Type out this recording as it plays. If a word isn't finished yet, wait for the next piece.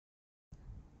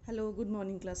Hello, good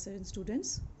morning class 7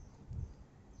 students.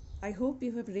 I hope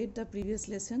you have read the previous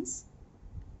lessons.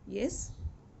 Yes?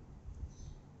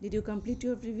 Did you complete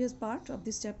your previous part of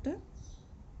this chapter?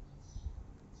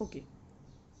 Okay.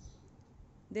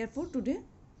 Therefore, today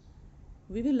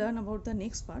we will learn about the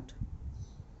next part,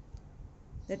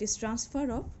 that is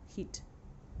transfer of heat.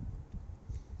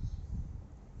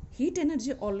 Heat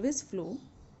energy always flow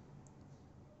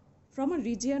from a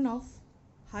region of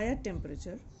higher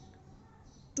temperature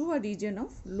to a region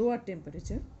of lower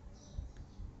temperature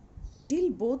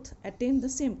till both attain the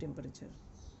same temperature.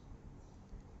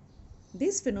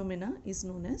 This phenomena is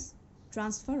known as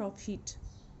transfer of heat.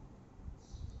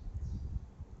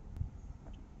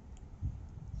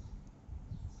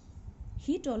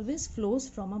 Heat always flows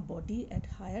from a body at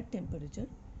higher temperature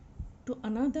to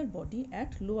another body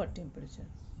at lower temperature.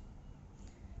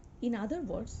 In other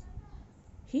words,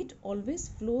 heat always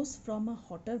flows from a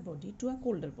hotter body to a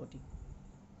colder body.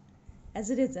 As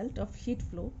a result of heat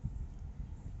flow,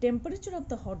 temperature of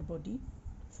the hot body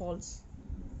falls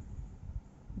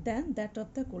than that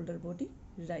of the colder body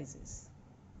rises.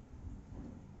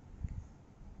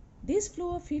 This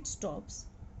flow of heat stops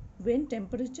when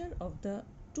temperature of the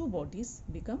two bodies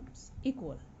becomes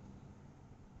equal.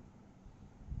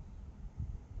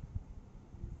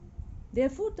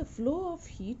 Therefore, the flow of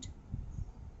heat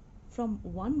from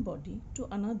one body to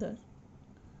another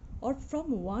or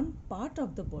from one part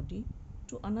of the body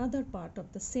to another part of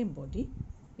the same body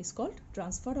is called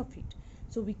transfer of heat.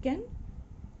 So we can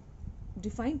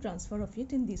define transfer of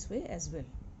heat in this way as well.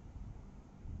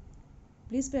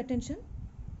 Please pay attention.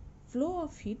 Flow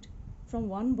of heat from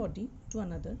one body to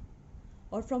another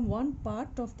or from one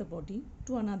part of the body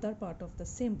to another part of the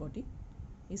same body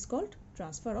is called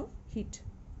transfer of heat.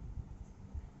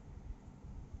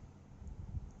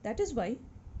 That is why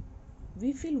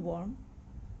we feel warm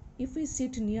if we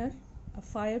sit near a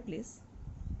fireplace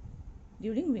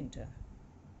during winter,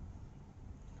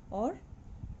 or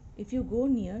if you go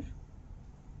near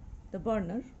the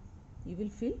burner, you will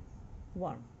feel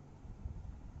warm.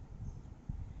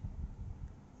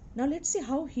 Now let's see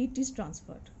how heat is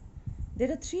transferred.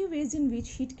 There are three ways in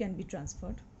which heat can be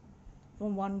transferred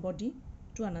from one body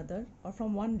to another or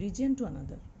from one region to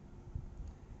another.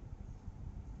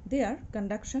 They are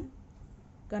conduction,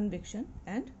 convection,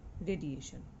 and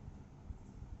radiation.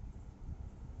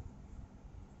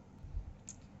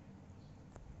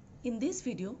 In this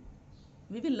video,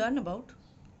 we will learn about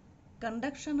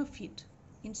conduction of heat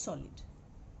in solid.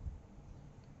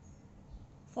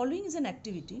 Following is an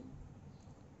activity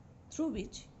through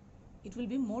which it will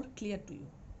be more clear to you.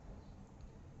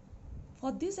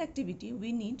 For this activity,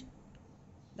 we need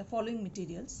the following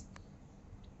materials: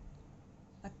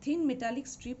 a thin metallic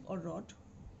strip or rod,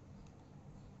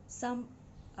 some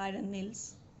iron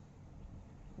nails,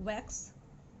 wax,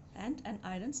 and an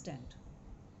iron stand.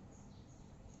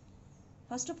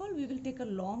 First of all, we will take a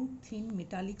long, thin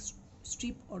metallic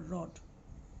strip or rod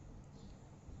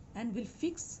and will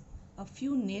fix a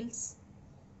few nails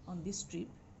on this strip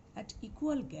at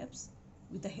equal gaps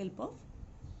with the help of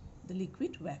the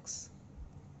liquid wax.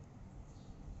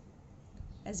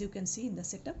 As you can see in the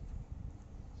setup,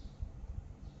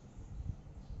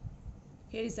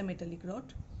 here is the metallic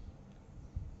rod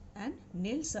and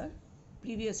nails are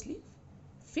previously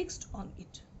fixed on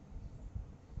it.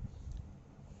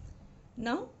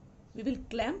 Now we will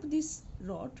clamp this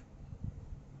rod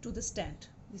to the stand.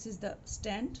 This is the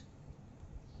stand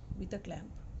with a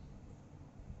clamp.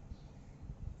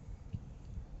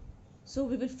 So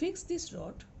we will fix this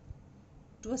rod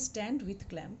to a stand with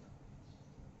clamp,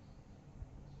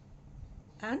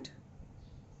 and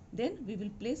then we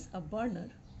will place a burner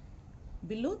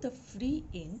below the free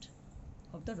end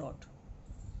of the rod.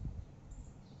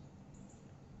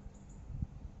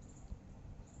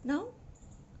 Now,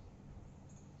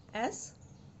 as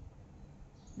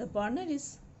the burner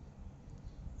is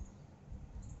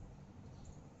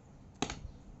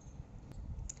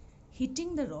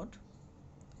heating the rod,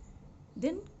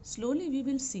 then slowly we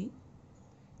will see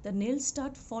the nails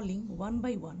start falling one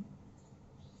by one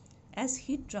as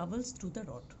heat travels through the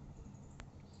rod.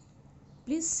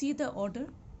 Please see the order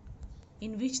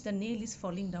in which the nail is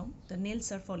falling down. The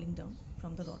nails are falling down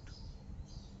from the rod.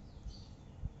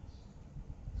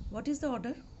 What is the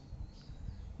order?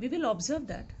 We will observe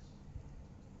that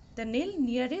the nail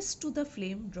nearest to the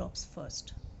flame drops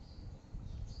first,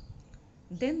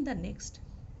 then the next,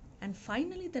 and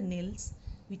finally the nails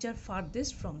which are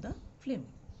farthest from the flame.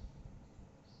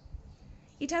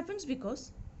 It happens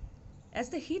because as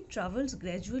the heat travels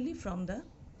gradually from the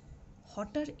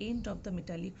hotter end of the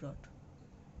metallic rod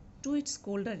to its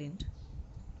colder end,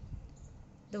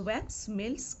 the wax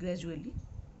melts gradually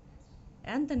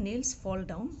and the nails fall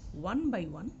down one by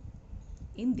one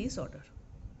in this order.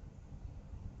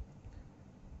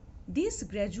 This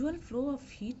gradual flow of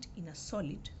heat in a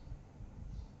solid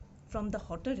from the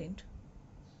hotter end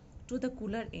to the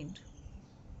cooler end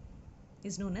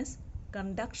is known as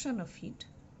conduction of heat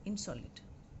in solid.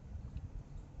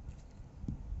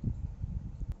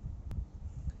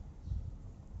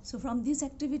 So from this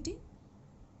activity,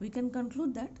 we can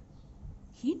conclude that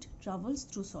heat travels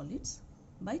through solids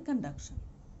by conduction.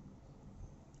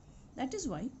 That is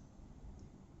why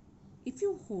if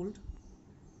you hold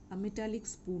a metallic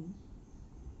spoon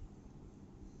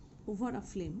over a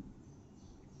flame,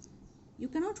 you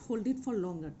cannot hold it for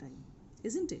longer time,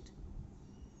 isn't it?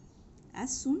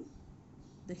 As soon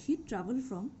the heat travels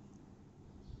from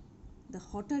the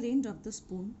hotter end of the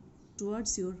spoon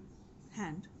towards your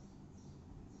hand,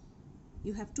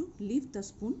 you have to leave the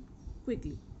spoon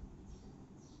quickly.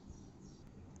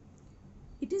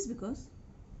 It is because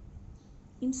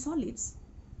in solids,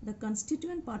 the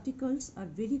constituent particles are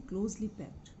very closely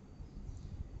packed.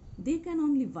 They can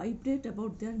only vibrate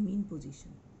about their mean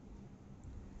position.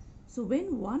 So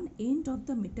when one end of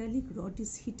the metallic rod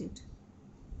is heated,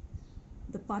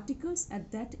 the particles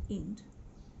at that end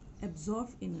absorb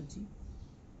energy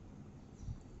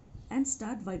and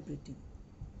start vibrating.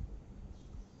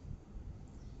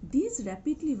 These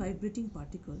rapidly vibrating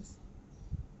particles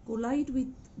collide with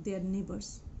their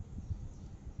neighbors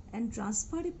and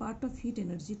transfer a part of heat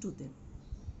energy to them.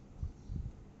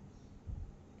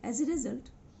 As a result,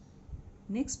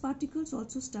 next particles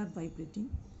also start vibrating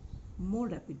more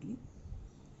rapidly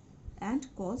and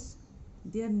cause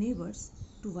their neighbors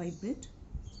to vibrate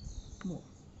more.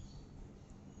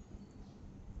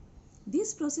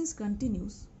 This process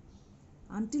continues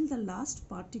until the last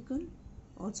particle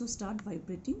also start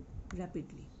vibrating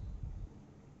rapidly.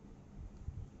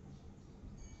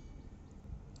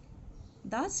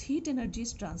 Thus, heat energy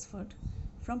is transferred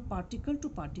from particle to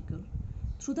particle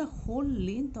through the whole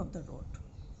length of the rod,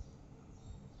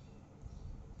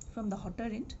 from the hotter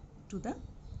end to the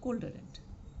colder end.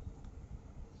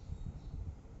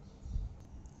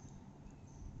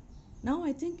 Now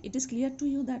I think it is clear to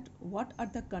you that what are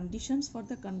the conditions for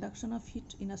the conduction of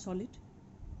heat in a solid.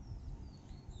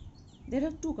 There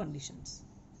are two conditions.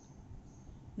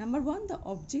 Number one, the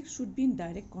object should be in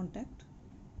direct contact.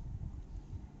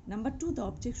 Number two, the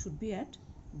object should be at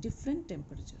different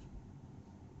temperature.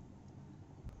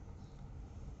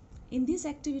 In this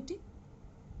activity,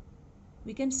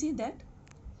 we can see that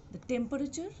the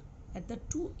temperature at the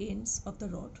two ends of the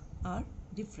rod are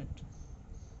different.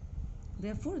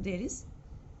 Therefore, there is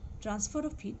transfer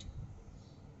of heat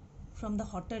from the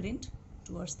hotter end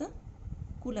towards the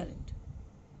cooler end.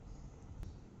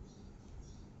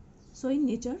 So in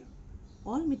nature,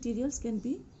 all materials can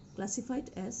be classified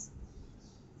as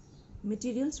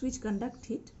materials which conduct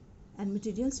heat and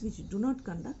materials which do not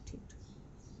conduct heat.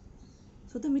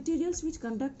 So the materials which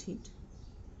conduct heat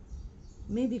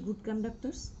may be good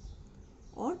conductors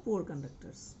or poor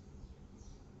conductors,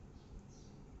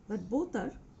 but both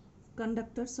are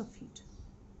conductors of heat.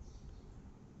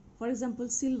 For example,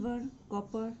 silver,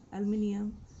 copper,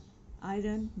 aluminium,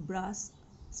 iron, brass,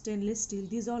 stainless steel,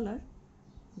 these all are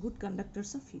good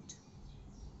conductors of heat.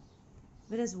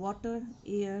 Whereas water,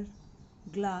 air,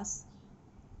 glass,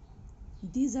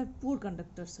 these are poor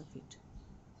conductors of heat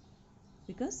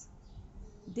because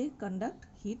they conduct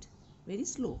heat very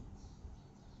slow.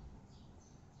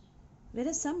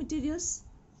 Whereas some materials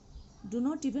do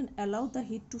not even allow the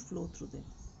heat to flow through them,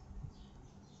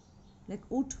 like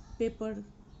wood, paper,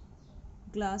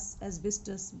 glass,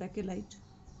 asbestos, bakelite.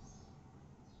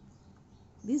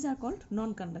 These are called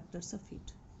non-conductors of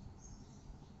heat.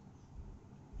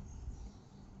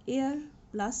 Air,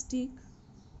 plastic,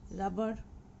 rubber,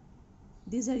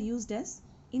 these are used as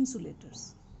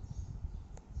insulators.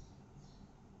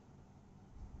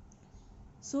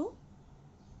 So,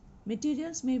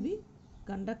 materials may be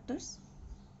conductors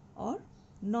or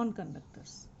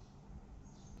non-conductors.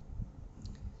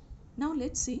 Now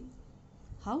let's see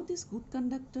how these good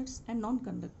conductors and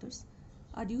non-conductors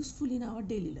are useful in our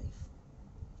daily life.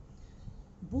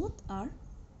 Both are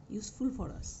useful for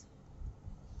us.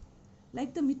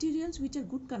 Like the materials which are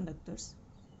good conductors,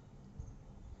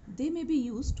 they may be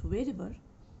used wherever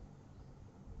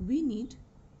we need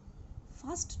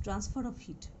fast transfer of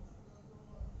heat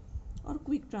or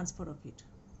quick transfer of heat.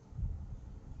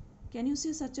 Can you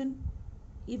see such an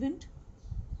event?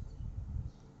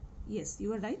 Yes,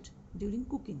 you are right, during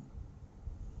cooking.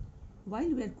 While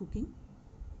we are cooking,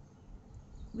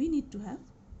 we need to have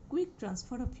quick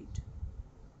transfer of heat.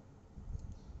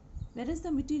 Whereas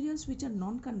the materials which are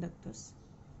non-conductors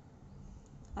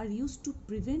are used to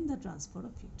prevent the transfer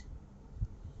of heat.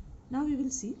 Now we will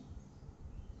see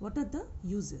what are the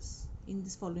uses in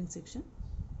this following section.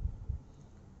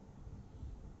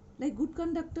 Like good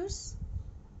conductors,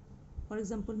 for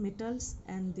example metals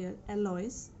and their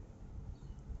alloys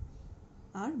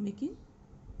are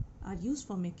used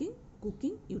for making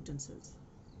cooking utensils.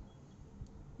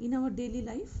 In our daily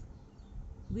life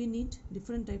we need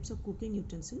different types of cooking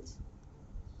utensils,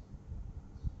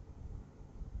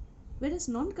 whereas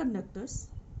non-conductors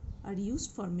are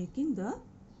used for making the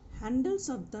handles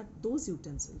of those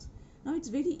utensils. Now it's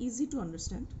very easy to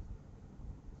understand,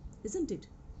 isn't it,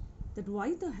 that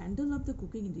why the handle of the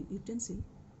cooking utensil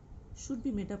should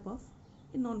be made up of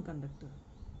a non-conductor.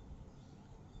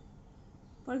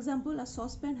 For example, a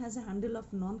saucepan has a handle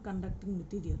of non-conducting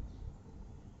material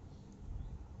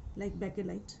like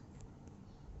bakelite,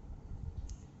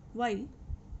 while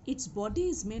its body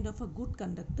is made of a good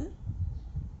conductor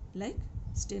like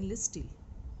stainless steel.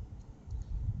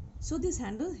 So this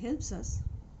handle helps us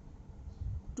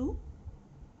to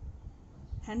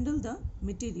handle the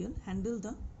material, handle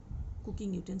the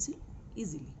cooking utensil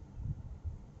easily.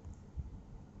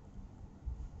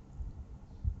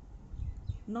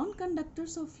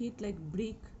 Non-conductors of heat like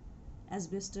brick,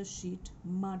 asbestos sheet,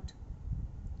 mud,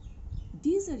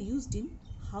 these are used in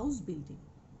house building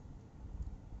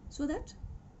so that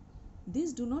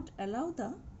these do not allow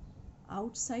the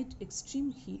outside extreme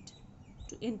heat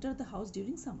to enter the house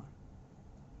during summer.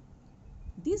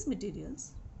 These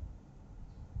materials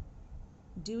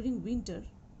during winter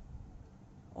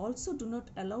also do not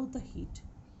allow the heat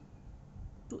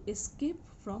to escape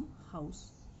from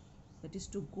house, that is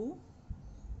to go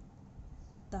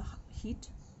the heat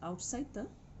outside the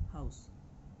house.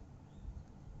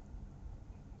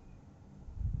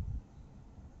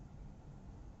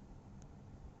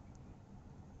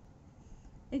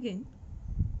 Again,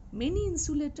 many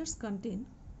insulators contain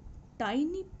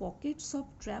tiny pockets of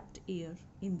trapped air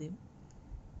in them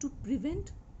to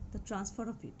prevent the transfer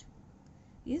of heat.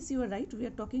 Yes, you are right, we are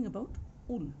talking about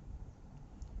wool.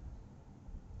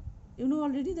 You know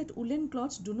already that woolen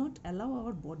cloths do not allow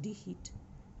our body heat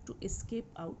to escape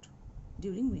out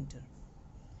during winter.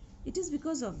 It is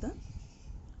because of the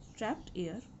trapped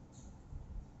air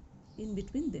in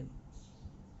between them.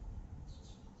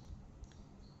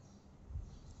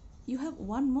 You have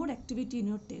one more activity in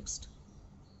your text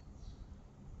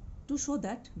to show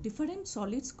that different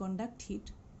solids conduct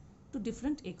heat to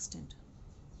different extent.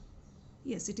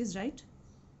 Yes, it is right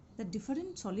that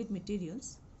different solid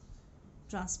materials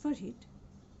transfer heat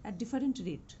at different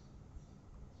rate.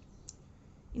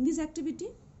 In this activity,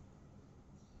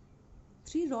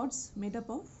 3 rods made up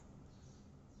of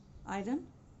iron,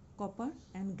 copper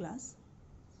and glass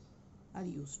are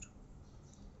used.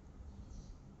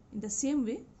 In the same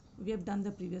way we have done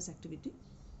the previous activity.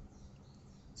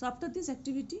 So after this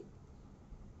activity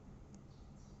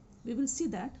we will see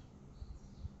that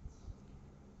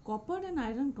copper and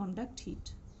iron conduct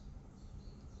heat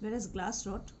whereas glass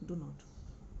rod do not.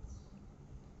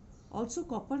 Also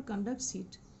copper conducts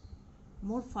heat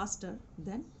more faster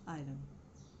than iron.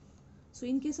 So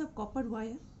in case of copper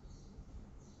wire,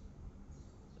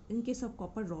 in case of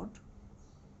copper rod,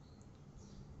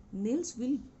 nails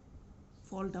will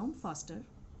fall down faster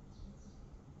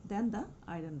than the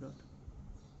iron rod,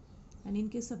 and in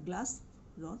case of glass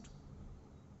rod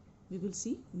we will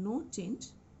see no change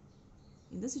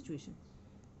in the situation.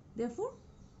 Therefore,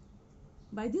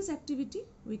 by this activity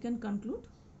we can conclude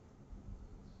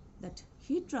that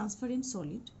heat transfer in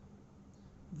solid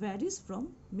varies from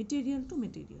material to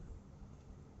material.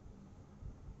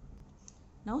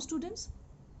 Now students,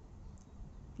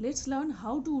 let's learn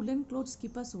how do woolen clothes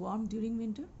keep us warm during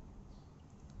winter.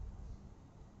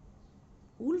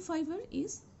 Wool fiber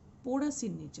is porous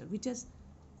in nature, which has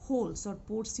holes or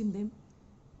pores in them.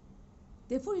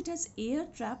 Therefore, it has air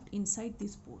trapped inside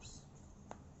these pores.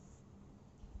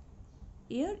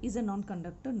 Air is a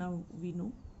non-conductor, now we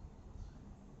know.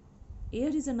 Air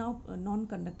is a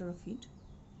non-conductor of heat.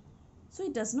 So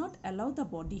it does not allow the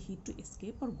body heat to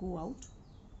escape or go out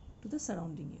to the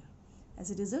surrounding air. As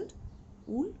a result,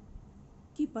 wool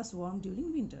keep us warm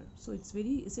during winter. So it's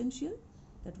very essential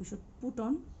that we should put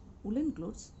on woolen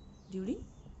clothes during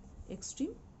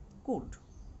extreme cold.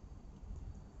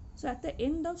 So at the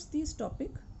end of this topic,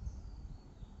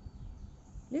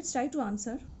 let's try to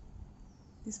answer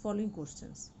these following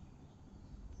questions.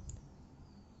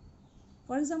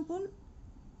 For example,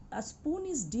 a spoon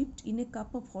is dipped in a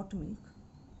cup of hot milk.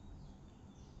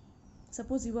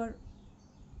 Suppose you are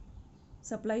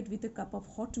supplied with a cup of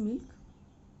hot milk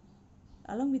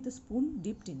along with a spoon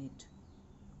dipped in it.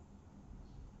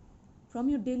 From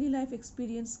your daily life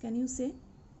experience, can you say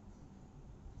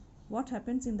what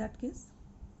happens in that case?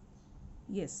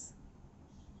 Yes,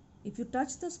 if you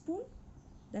touch the spoon,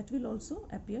 that will also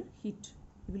appear heat.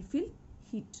 You will feel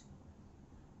heat.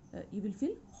 You will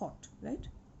feel hot, right?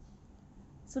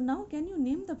 So now can you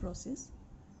name the process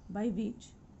by which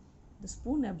the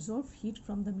spoon absorbs heat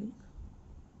from the milk?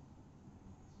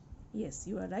 Yes,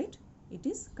 you are right. It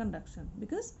is conduction,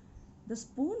 because the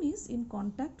spoon is in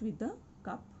contact with the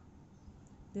cup.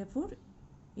 Therefore,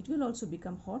 it will also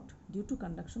become hot due to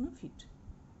conduction of heat.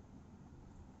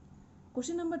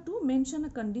 Question number 2, mention a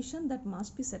condition that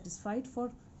must be satisfied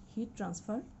for heat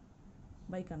transfer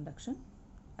by conduction.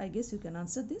 I guess you can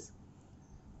answer this.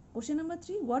 Question number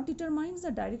 3, what determines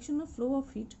the direction of flow of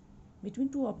heat between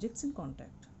two objects in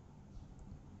contact?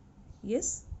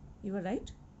 Yes, you are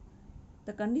right.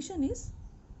 The condition is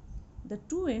the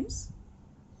two ends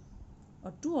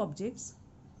or two objects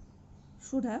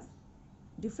should have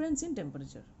difference in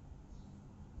temperature.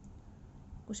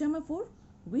 Question number 4,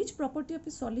 which property of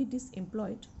a solid is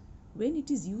employed when it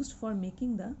is used for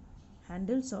making the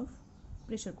handles of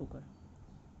pressure cooker?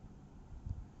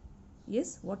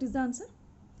 Yes, what is the answer?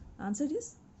 Answer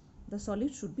is the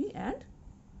solid should be and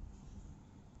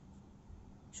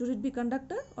should it be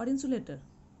conductor or insulator?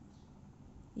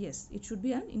 Yes, it should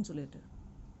be an insulator.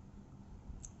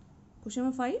 Question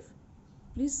number 5,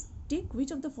 please tick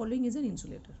which of the following is an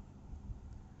insulator.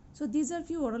 So these are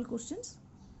few oral questions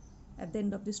at the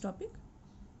end of this topic,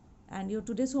 and your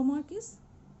today's homework is,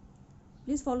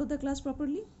 please follow the class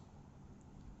properly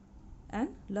and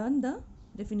learn the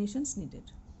definitions needed.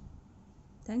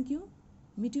 Thank you.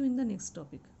 Meet you in the next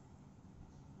topic.